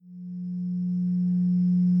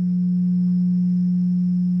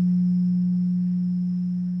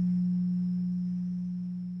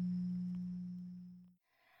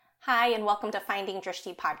Hi, and welcome to Finding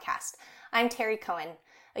Drishti podcast. I'm Terry Cohen,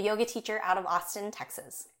 a yoga teacher out of Austin,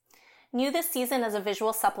 Texas. New this season as a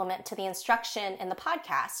visual supplement to the instruction in the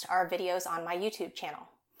podcast are videos on my YouTube channel.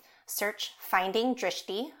 Search Finding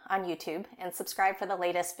Drishti on YouTube and subscribe for the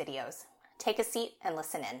latest videos. Take a seat and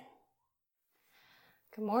listen in.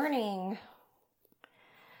 Good morning.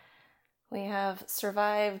 We have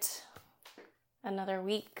survived another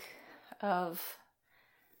week of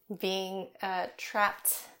being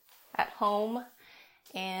trapped at home,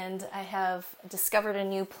 and I have discovered a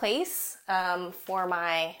new place for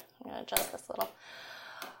my, I'm going to adjust this a little,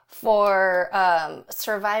 for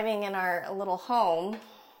surviving in our little home,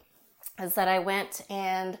 is that I went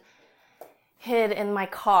and hid in my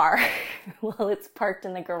car while it's parked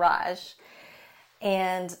in the garage.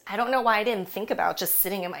 And I don't know why I didn't think about just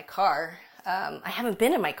sitting in my car. I haven't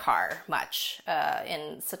been in my car much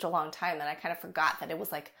in such a long time that I kind of forgot that it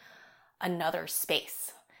was like another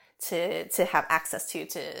space to have access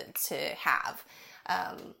to have.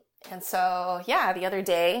 And so, yeah, the other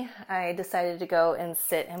day I decided to go and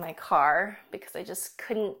sit in my car because I just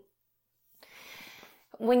couldn't.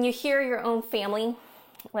 When you hear your own family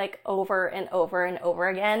like over and over and over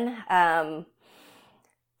again,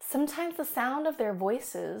 sometimes the sound of their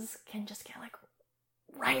voices can just get like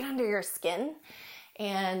right under your skin.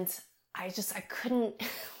 And I couldn't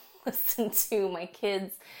listen to my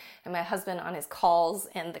kids and my husband on his calls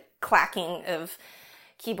and the clacking of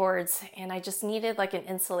keyboards. And I just needed like an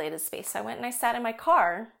insulated space. So I went and I sat in my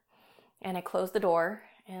car and I closed the door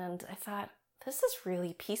and I thought, this is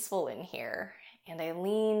really peaceful in here. And I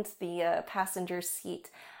leaned the passenger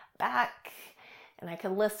seat back and I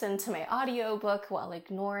could listen to my audiobook while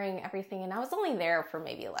ignoring everything. And I was only there for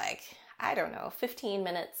maybe 15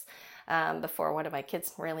 minutes before one of my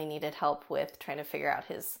kids really needed help with trying to figure out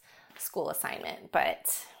his school assignment.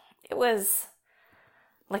 But it was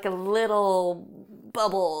like a little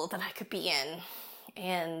bubble that I could be in.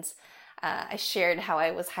 And I shared how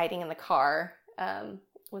I was hiding in the car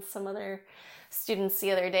with some other students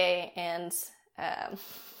the other day. And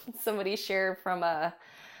somebody shared from an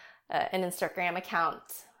Instagram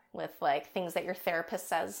account with like things that your therapist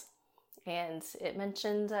says. And it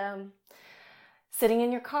mentioned sitting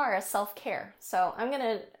in your car as self-care. So I'm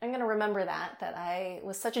gonna remember that I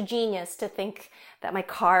was such a genius to think that my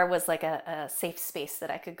car was like a safe space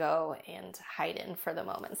that I could go and hide in for the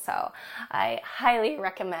moment. So I highly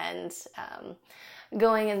recommend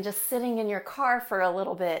going and just sitting in your car for a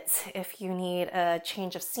little bit if you need a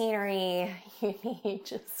change of scenery, you need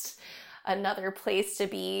just another place to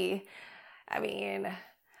be. I mean,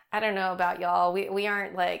 I don't know about y'all. We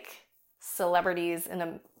aren't like celebrities in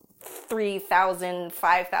a 3,000,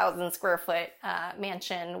 5,000 square foot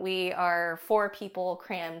mansion. We are 4 people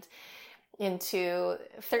crammed into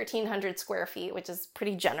 1,300 square feet, which is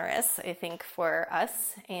pretty generous, I think, for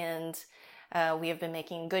us. And we have been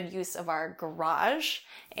making good use of our garage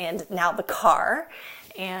and now the car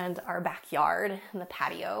and our backyard and the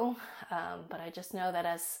patio. But I just know that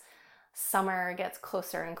as summer gets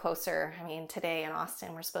closer and closer, I mean, today in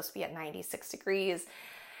Austin, we're supposed to be at 96 degrees.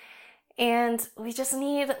 And we just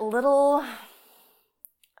need little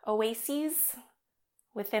oases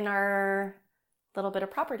within our little bit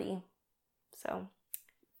of property. So,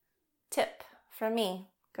 tip from me,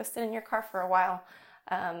 go sit in your car for a while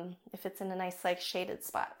if it's in a nice like shaded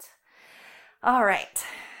spot. All right,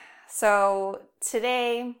 so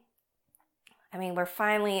today, I mean, we're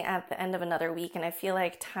finally at the end of another week and I feel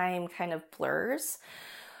like time kind of blurs.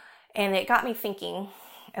 And it got me thinking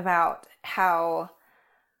about how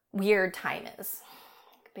weird time is,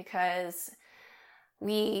 because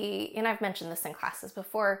and I've mentioned this in classes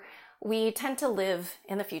before, we tend to live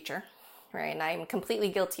in the future, right? And I'm completely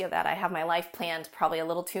guilty of that. I have my life planned probably a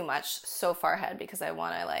little too much so far ahead because I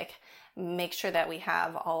want to like make sure that we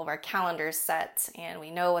have all of our calendars set and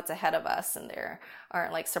we know what's ahead of us and there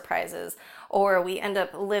aren't like surprises, or we end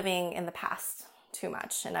up living in the past too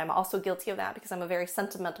much. And I'm also guilty of that because I'm a very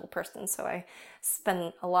sentimental person. So I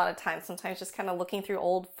spend a lot of time sometimes just kind of looking through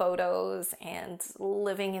old photos and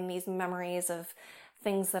living in these memories of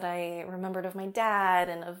things that I remembered of my dad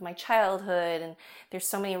and of my childhood. And there's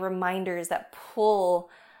so many reminders that pull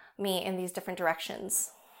me in these different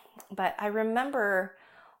directions. But I remember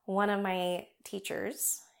one of my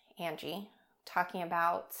teachers, Angie, talking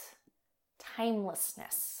about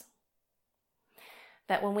timelessness.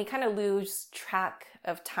 That when we kind of lose track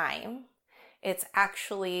of time, it's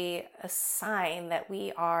actually a sign that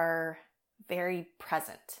we are very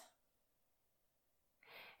present.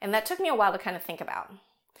 And that took me a while to kind of think about,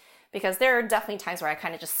 because there are definitely times where I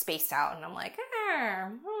kind of just spaced out and I'm like,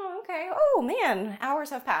 okay, oh man, hours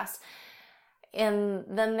have passed. And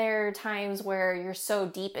then there are times where you're so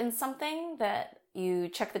deep in something that you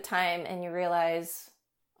check the time and you realize,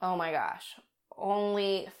 oh my gosh,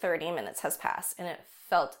 only 30 minutes has passed, and it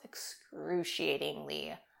felt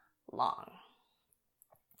excruciatingly long.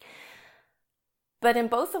 But in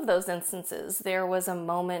both of those instances, there was a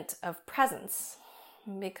moment of presence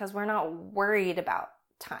because we're not worried about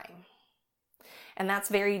time. And that's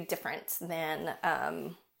very different than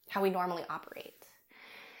how we normally operate.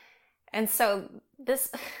 And so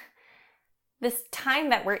this time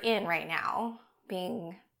that we're in right now,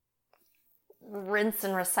 being rinse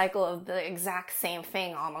and recycle of the exact same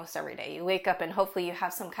thing almost every day. You wake up and hopefully you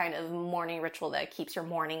have some kind of morning ritual that keeps your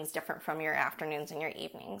mornings different from your afternoons and your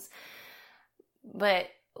evenings. But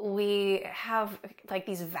we have like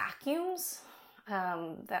these vacuums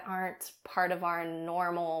that aren't part of our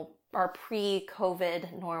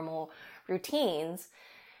pre-COVID normal routines.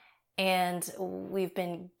 And we've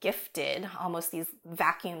been gifted almost these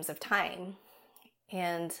vacuums of time.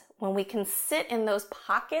 And when we can sit in those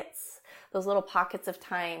pockets, those little pockets of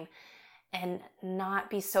time, and not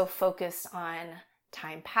be so focused on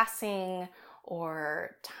time passing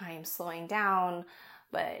or time slowing down,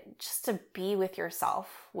 but just to be with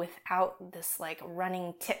yourself without this like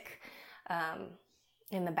running tick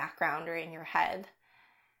in the background or in your head,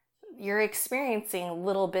 you're experiencing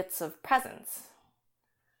little bits of presence,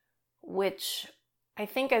 which I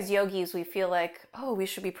think as yogis, we feel like, oh, we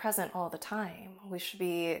should be present all the time. We should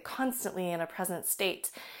be constantly in a present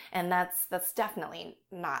state. And that's definitely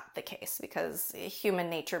not the case, because human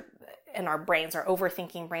nature and our brains, our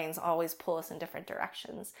overthinking brains, always pull us in different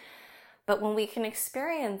directions. But when we can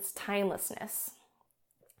experience timelessness,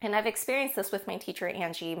 and I've experienced this with my teacher,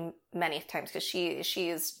 Angie, many times, because she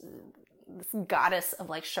is this goddess of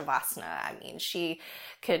like Shavasana. I mean, she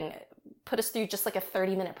can put us through just like a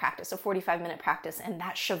 30-minute practice, a 45-minute practice, and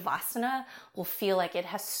that Shavasana will feel like it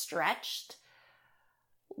has stretched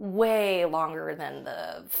way longer than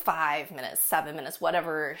the 5 minutes, 7 minutes,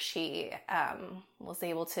 whatever she was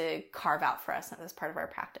able to carve out for us as part of our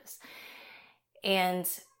practice. And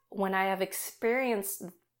when I have experienced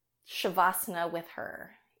Shavasana with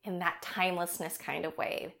her in that timelessness kind of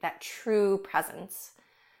way, that true presence,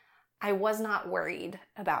 I was not worried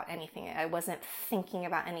about anything. I wasn't thinking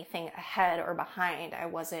about anything ahead or behind. I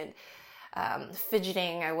wasn't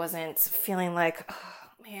fidgeting. I wasn't feeling like,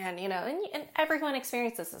 oh man, and everyone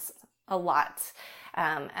experiences this a lot.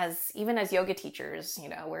 Even as yoga teachers,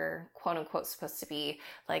 we're quote unquote supposed to be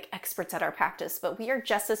like experts at our practice, but we are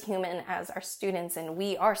just as human as our students, and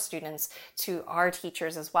we are students to our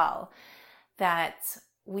teachers as well. That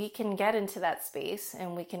we can get into that space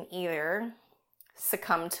and we can either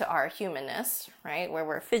succumb to our humanness, right? Where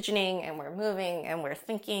we're fidgeting and we're moving and we're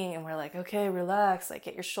thinking and we're like, okay, relax, like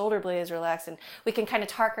get your shoulder blades relaxed, and we can kind of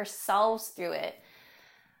talk ourselves through it.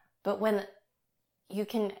 But when you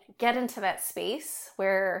can get into that space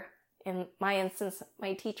where, in my instance,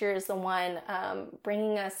 my teacher is the one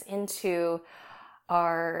bringing us into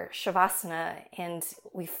our Shavasana, and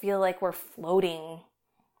we feel like we're floating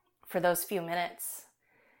for those few minutes,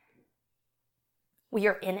 we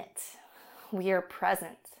are in it. We are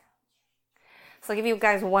present. So I'll give you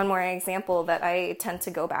guys one more example that I tend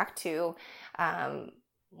to go back to,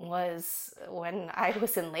 was when I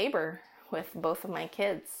was in labor with both of my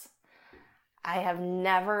kids. I have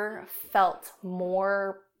never felt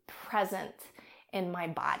more present in my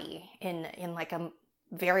body in like a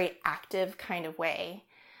very active kind of way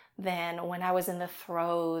than when I was in the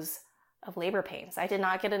throes of labor pains. I did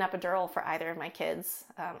not get an epidural for either of my kids.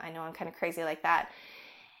 I know I'm kind of crazy like that.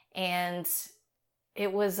 And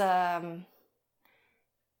it was, I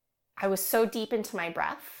was so deep into my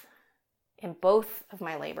breath in both of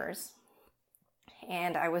my labors.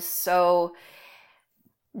 And I was so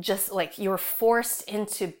just like, you're forced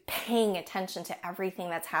into paying attention to everything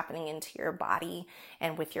that's happening into your body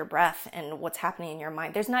and with your breath and what's happening in your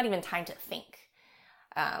mind. There's not even time to think.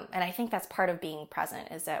 And I think that's part of being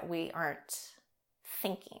present, is that we aren't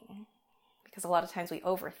thinking, because a lot of times we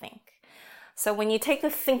overthink. So when you take the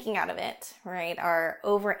thinking out of it, right, our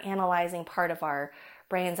over-analyzing part of our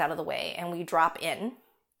brains out of the way, and we drop into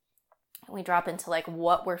like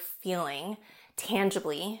what we're feeling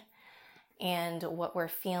tangibly and what we're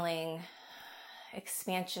feeling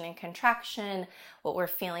expansion and contraction, what we're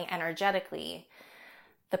feeling energetically,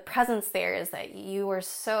 the presence there is that you are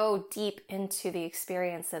so deep into the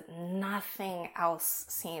experience that nothing else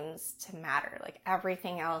seems to matter. Like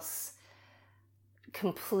everything else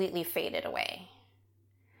completely faded away.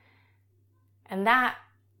 And that,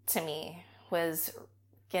 to me, was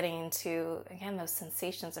getting into, again, those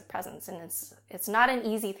sensations of presence. And it's not an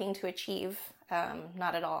easy thing to achieve,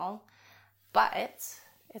 not at all. But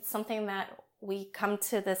it's something that we come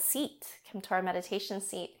to the seat, come to our meditation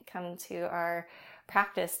seat, come to our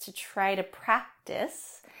practice to try to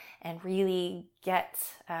practice and really get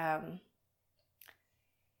a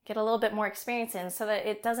little bit more experience in, so that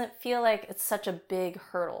it doesn't feel like it's such a big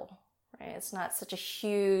hurdle, right? It's not such a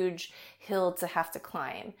huge hill to have to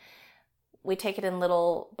climb. We take it in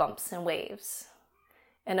little bumps and waves.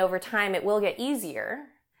 And over time, it will get easier,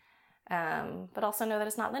 but also know that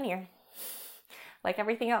it's not linear. Like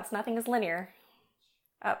everything else, nothing is linear.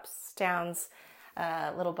 Ups, downs,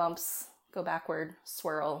 little bumps, go backward,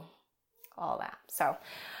 swirl, all that. So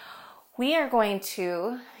we are going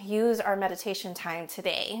to use our meditation time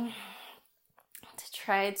today to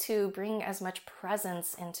try to bring as much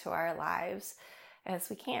presence into our lives as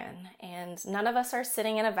we can. And none of us are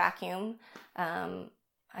sitting in a vacuum.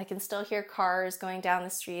 I can still hear cars going down the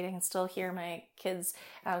street. I can still hear my kids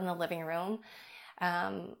out in the living room.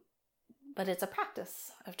 But it's a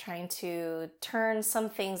practice of trying to turn some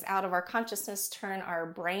things out of our consciousness, turn our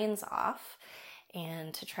brains off,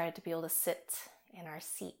 and to try to be able to sit in our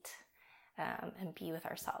seat and be with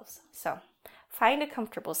ourselves. So find a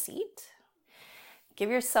comfortable seat. Give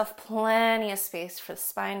yourself plenty of space for the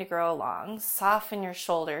spine to grow along. Soften your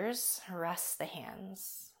shoulders. Rest the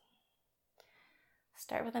hands.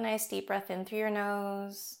 Start with a nice deep breath in through your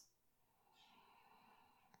nose.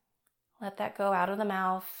 Let that go out of the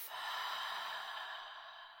mouth.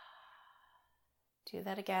 Do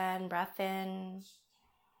that again. Breath in.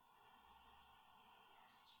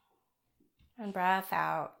 And breath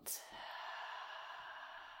out.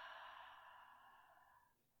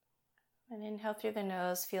 And inhale through the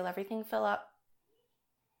nose. Feel everything fill up.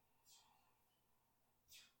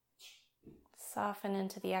 Soften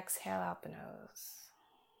into the exhale out the nose.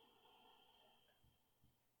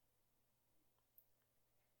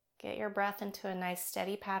 Get your breath into a nice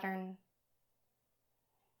steady pattern.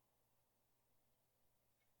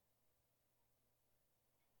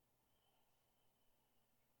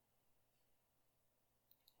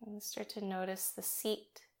 And start to notice the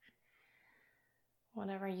seat.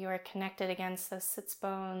 Whenever you are connected against those sits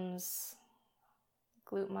bones,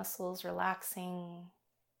 glute muscles relaxing.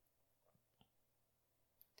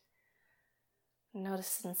 Notice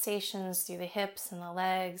sensations through the hips and the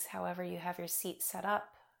legs, however you have your seat set up.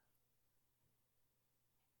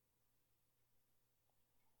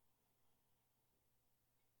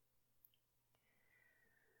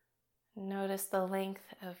 Notice the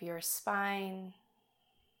length of your spine.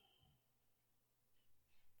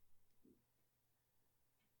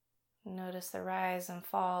 Notice the rise and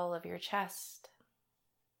fall of your chest.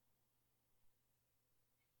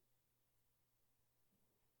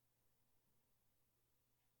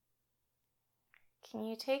 Can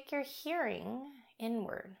you take your hearing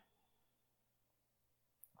inward?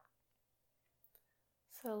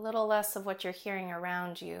 So a little less of what you're hearing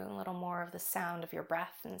around you, a little more of the sound of your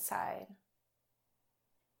breath inside.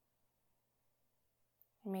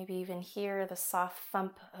 Maybe even hear the soft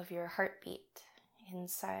thump of your heartbeat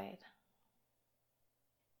inside.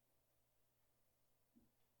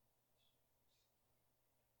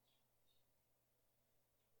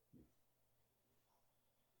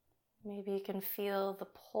 Maybe you can feel the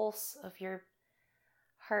pulse of your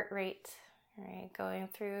heart rate, right? Going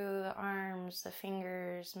through the arms, the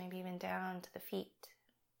fingers, maybe even down to the feet.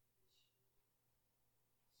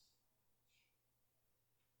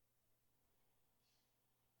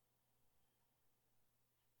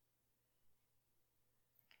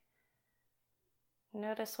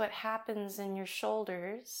 Notice what happens in your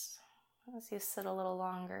shoulders as you sit a little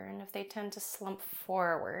longer, and if they tend to slump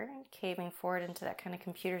forward, caving forward into that kind of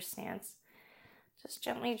computer stance, just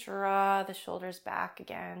gently draw the shoulders back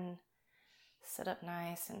again. Sit up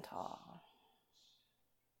nice and tall.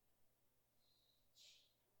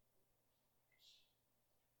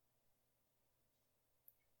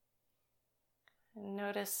 And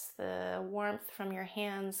notice the warmth from your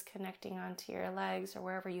hands connecting onto your legs or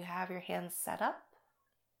wherever you have your hands set up.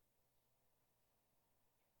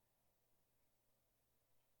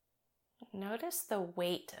 Notice the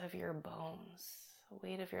weight of your bones, the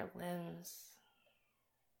weight of your limbs.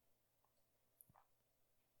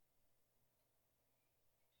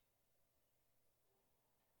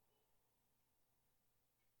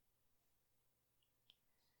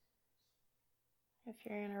 If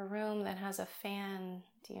you're in a room that has a fan,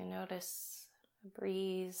 do you notice a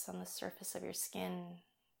breeze on the surface of your skin?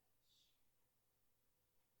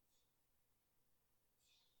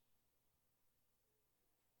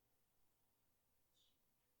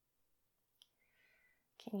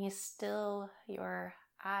 Can you still your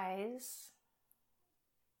eyes?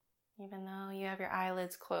 Even though you have your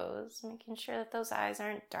eyelids closed, making sure that those eyes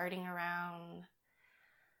aren't darting around,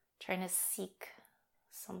 trying to seek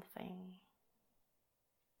something.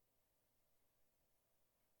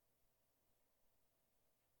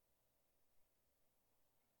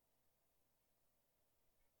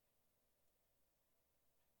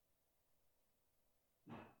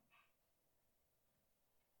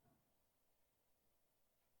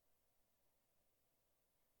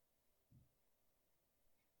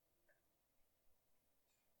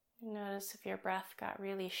 Notice if your breath got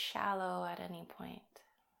really shallow at any point.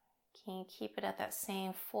 Can you keep it at that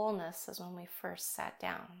same fullness as when we first sat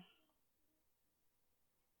down?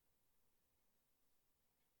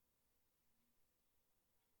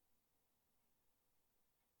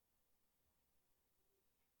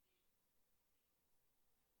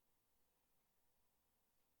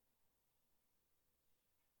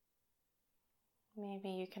 Maybe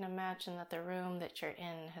you can imagine that the room that you're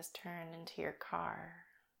in has turned into your car.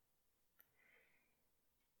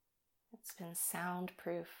 It's been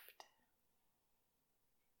soundproofed.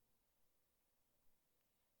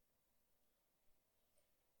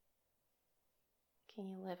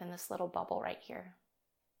 Can you live in this little bubble right here?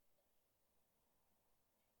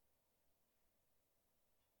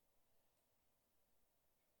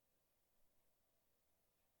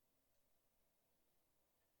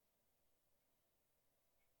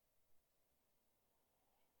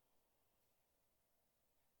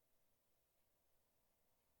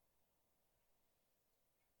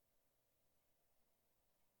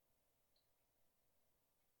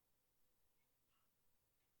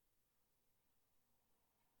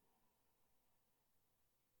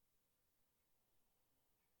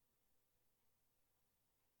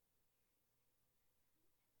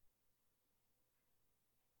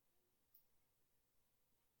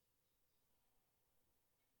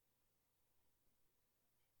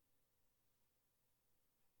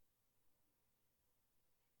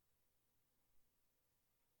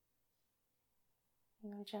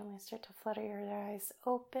 And then gently start to flutter your eyes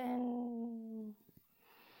open.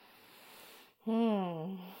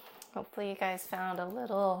 Hopefully you guys found a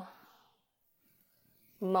little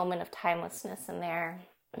moment of timelessness in there.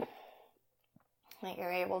 That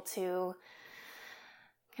you're able to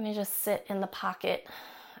kind of just sit in the pocket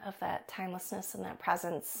of that timelessness and that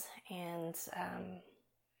presence. And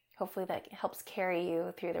hopefully that helps carry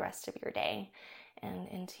you through the rest of your day and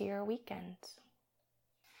into your weekend.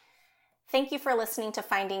 Thank you for listening to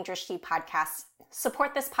Finding Drishti podcast.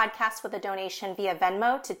 Support this podcast with a donation via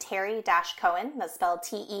Venmo to Terry-Cohen, that's spelled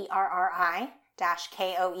Terri-Koen,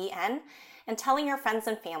 and telling your friends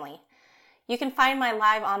and family. You can find my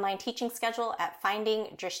live online teaching schedule at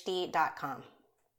findingdrishti.com.